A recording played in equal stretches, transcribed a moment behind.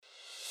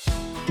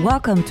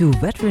Welcome to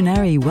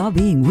Veterinary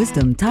Wellbeing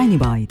Wisdom Tiny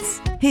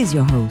Bites. Here's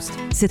your host,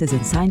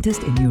 citizen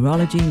scientist in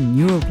neurology,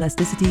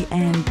 neuroplasticity,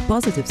 and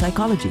positive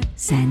psychology,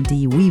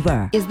 Sandy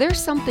Weaver. Is there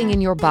something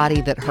in your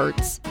body that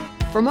hurts?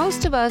 For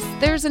most of us,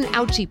 there's an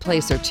ouchy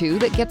place or two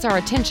that gets our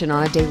attention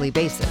on a daily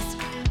basis.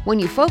 When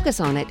you focus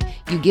on it,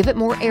 you give it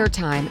more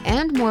airtime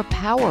and more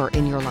power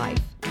in your life.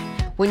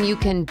 When you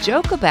can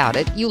joke about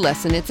it, you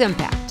lessen its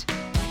impact.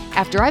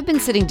 After I've been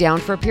sitting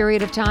down for a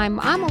period of time,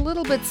 I'm a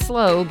little bit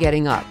slow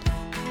getting up.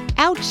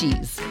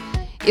 Ouchies.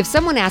 If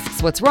someone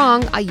asks what's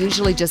wrong, I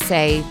usually just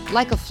say,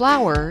 like a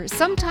flower,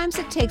 sometimes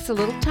it takes a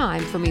little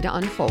time for me to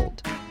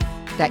unfold.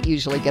 That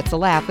usually gets a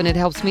laugh and it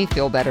helps me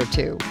feel better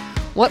too.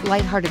 What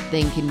lighthearted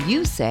thing can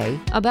you say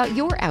about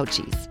your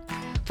ouchies?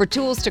 For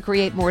tools to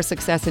create more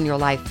success in your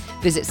life,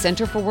 visit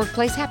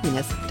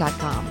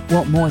centerforworkplacehappiness.com.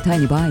 Want more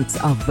tiny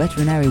bites of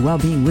veterinary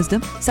well-being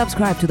wisdom?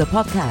 Subscribe to the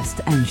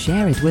podcast and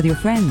share it with your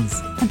friends.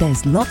 And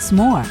there's lots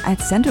more at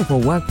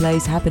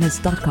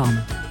centerforworkplacehappiness.com.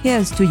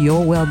 Here's to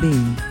your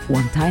well-being,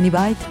 one tiny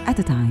bite at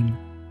a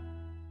time.